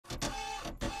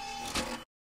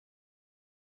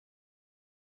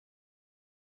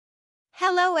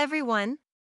Hello everyone!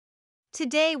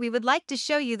 Today we would like to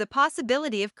show you the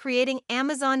possibility of creating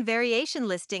Amazon variation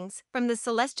listings from the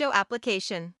Salestio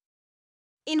application.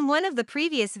 In one of the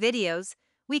previous videos,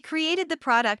 we created the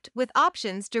product with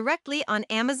options directly on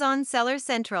Amazon Seller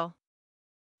Central.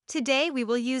 Today we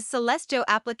will use Salestio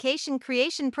application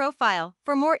creation profile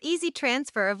for more easy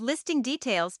transfer of listing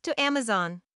details to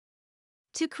Amazon.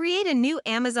 To create a new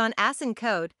Amazon ASIN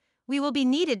code, we will be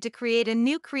needed to create a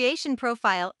new creation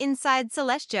profile inside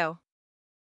Salestio.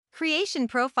 Creation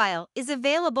profile is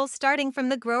available starting from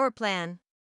the grower plan.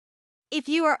 If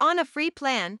you are on a free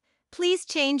plan, please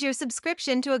change your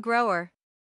subscription to a grower.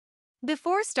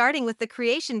 Before starting with the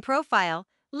creation profile,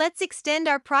 let's extend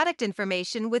our product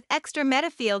information with extra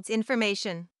metafields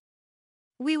information.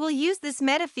 We will use this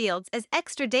metafields as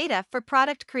extra data for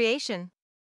product creation.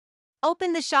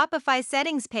 Open the Shopify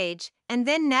settings page and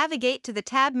then navigate to the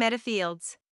tab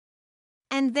Metafields.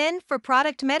 And then for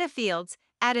product metafields,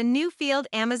 add a new field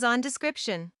Amazon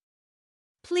description.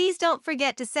 Please don't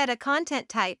forget to set a content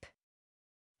type.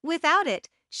 Without it,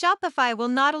 Shopify will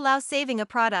not allow saving a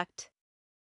product.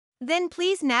 Then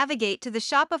please navigate to the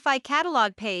Shopify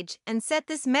catalog page and set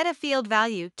this metafield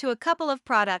value to a couple of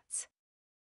products.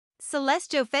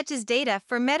 Salestio fetches data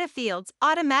for metafields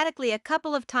automatically a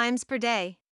couple of times per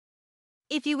day.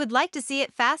 If you would like to see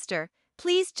it faster,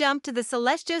 please jump to the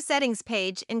Salestio settings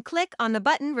page and click on the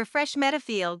button Refresh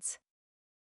Metafields.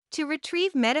 To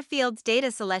retrieve metafields data,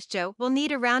 Salestio will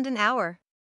need around an hour.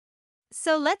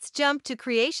 So let's jump to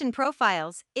Creation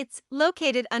Profiles. It's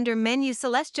located under menu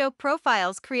Salestio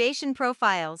Profiles Creation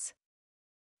Profiles.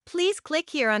 Please click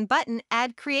here on button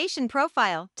Add Creation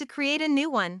Profile to create a new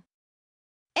one.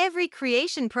 Every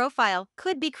creation profile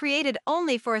could be created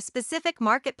only for a specific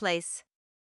marketplace.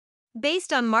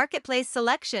 Based on marketplace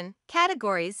selection,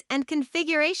 categories and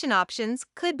configuration options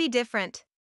could be different.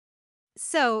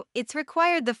 So, it's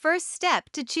required the first step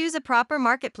to choose a proper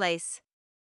marketplace.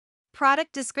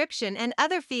 Product description and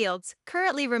other fields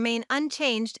currently remain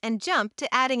unchanged and jump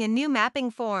to adding a new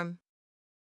mapping form.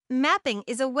 Mapping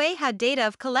is a way how data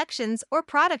of collections or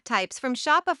product types from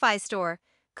Shopify store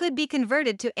could be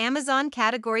converted to Amazon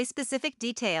category-specific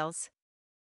details.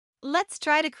 Let's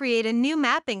try to create a new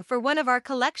mapping for one of our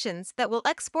collections that will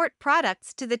export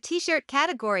products to the t-shirt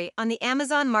category on the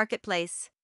Amazon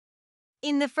Marketplace.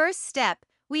 In the first step,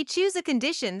 we choose a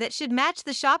condition that should match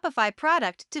the Shopify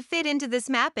product to fit into this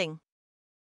mapping.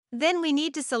 Then we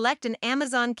need to select an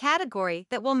Amazon category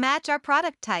that will match our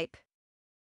product type.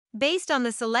 Based on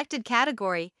the selected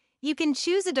category, you can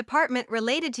choose a department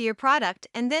related to your product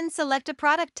and then select a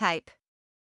product type.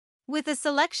 With a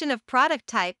selection of product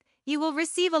type, you will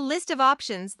receive a list of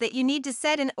options that you need to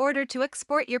set in order to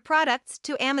export your products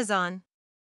to Amazon.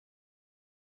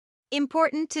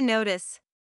 Important to notice: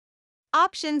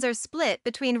 options are split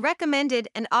between recommended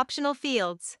and optional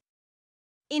fields.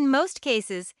 In most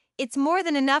cases, it's more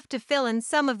than enough to fill in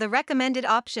some of the recommended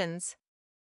options.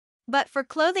 But for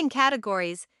clothing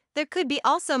categories, there could be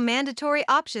also mandatory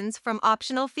options from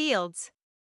optional fields.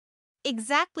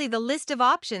 Exactly the list of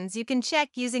options you can check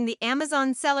using the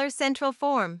Amazon Seller Central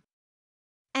form.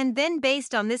 And then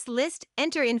based on this list,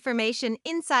 enter information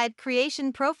inside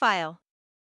Creation Profile.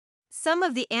 Some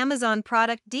of the Amazon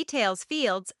product details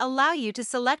fields allow you to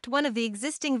select one of the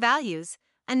existing values,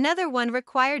 another one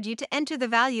required you to enter the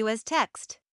value as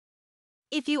text.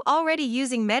 If you already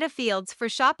using metafields for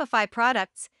Shopify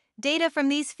products, data from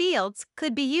these fields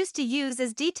could be used to use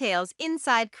as details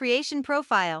inside Creation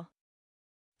Profile.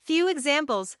 Few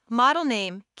examples: model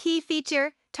name, key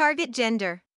feature, target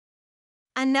gender.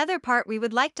 Another part we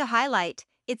would like to highlight,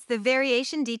 it's the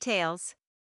variation details.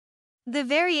 The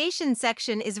variation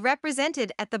section is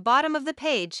represented at the bottom of the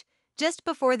page, just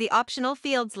before the optional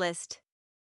fields list.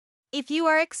 If you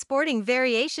are exporting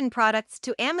variation products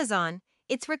to Amazon,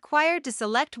 it's required to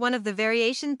select one of the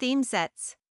variation theme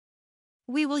sets.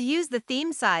 We will use the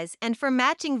theme size and for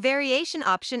matching variation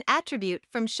option attribute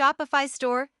from Shopify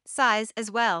store size as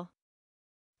well.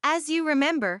 As you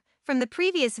remember from the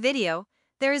previous video,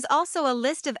 there is also a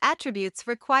list of attributes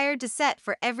required to set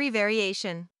for every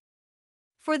variation.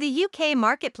 For the UK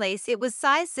marketplace, it was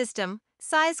size system,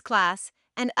 size class,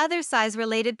 and other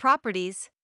size-related properties.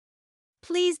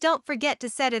 Please don't forget to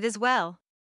set it as well.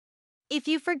 If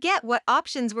you forget what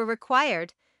options were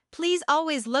required, please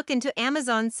always look into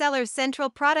Amazon Seller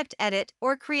Central Product Edit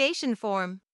or Creation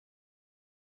form.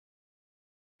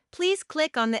 Please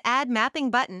click on the Add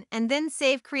Mapping button and then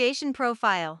save Creation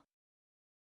Profile.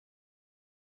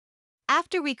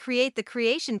 After we create the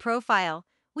creation profile,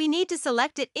 we need to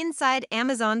select it inside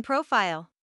Amazon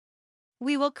Profile.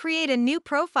 We will create a new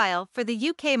profile for the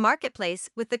UK marketplace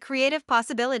with the creative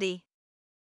possibility.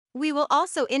 We will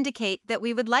also indicate that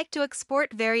we would like to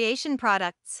export variation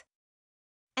products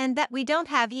and that we don't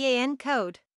have EAN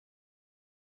code.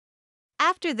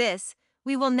 After this,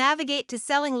 we will navigate to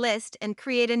Selling List and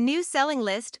create a new selling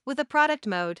list with a product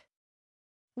mode.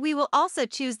 We will also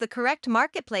choose the correct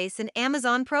marketplace and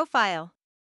Amazon profile.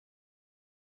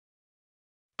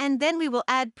 And then we will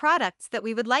add products that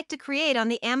we would like to create on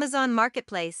the Amazon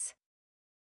marketplace.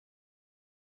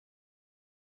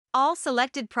 All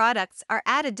selected products are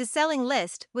added to Selling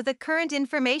List with a current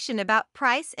information about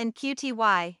price and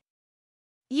QTY.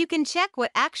 You can check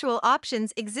what actual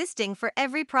options existing for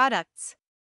every products.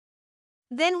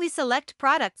 Then we select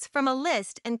products from a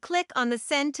list and click on the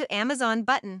Send to Amazon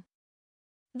button.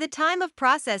 The time of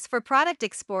process for product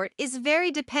export is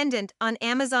very dependent on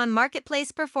Amazon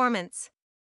Marketplace performance.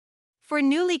 For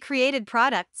newly created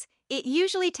products, it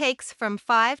usually takes from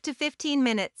 5 to 15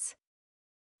 minutes.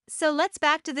 So let's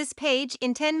back to this page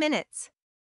in 10 minutes.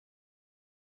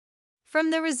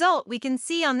 From the result we can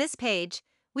see on this page,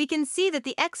 we can see that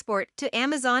the export to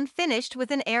Amazon finished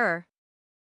with an error.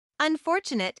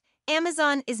 Unfortunate,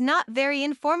 Amazon is not very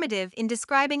informative in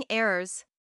describing errors.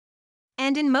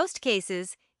 And in most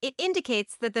cases, it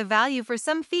indicates that the value for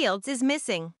some fields is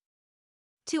missing.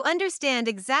 To understand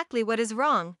exactly what is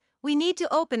wrong, we need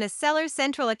to open a Seller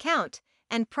Central account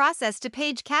and process to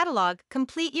Page Catalog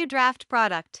Complete Your Draft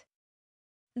Product.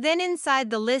 Then inside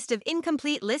the list of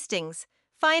incomplete listings,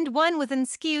 find one with an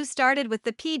SKU started with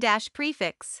the P-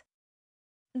 prefix.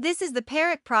 This is the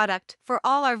parent product for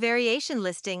all our variation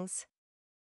listings.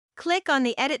 Click on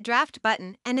the Edit Draft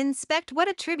button and inspect what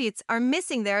attributes are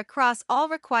missing there across all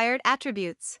required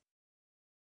attributes.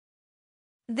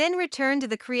 Then return to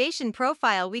the creation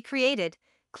profile we created,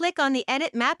 click on the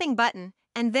Edit Mapping button,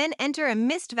 and then enter a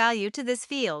missed value to this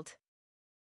field.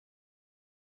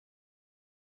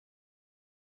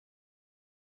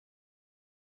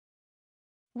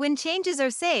 When changes are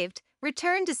saved,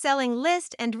 return to Selling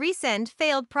List and resend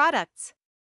failed products.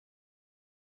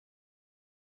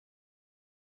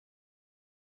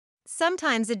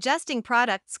 Sometimes adjusting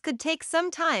products could take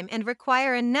some time and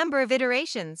require a number of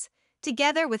iterations,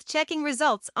 together with checking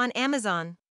results on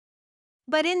Amazon.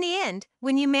 But in the end,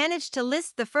 when you manage to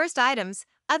list the first items,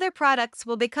 other products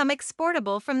will become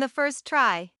exportable from the first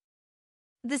try.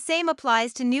 The same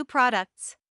applies to new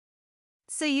products.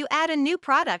 So you add a new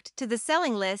product to the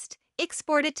selling list,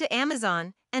 export it to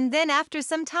Amazon, and then after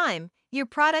some time, your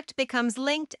product becomes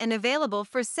linked and available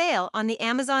for sale on the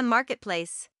Amazon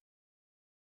Marketplace.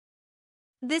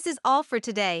 This is all for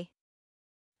today.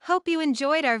 Hope you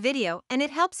enjoyed our video and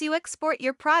it helps you export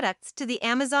your products to the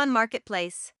Amazon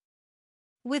Marketplace.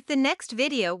 With the next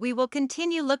video, we will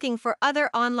continue looking for other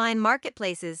online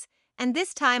marketplaces, and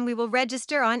this time we will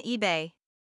register on eBay.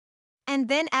 And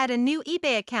then add a new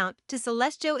eBay account to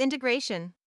Salestio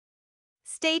integration.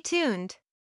 Stay tuned.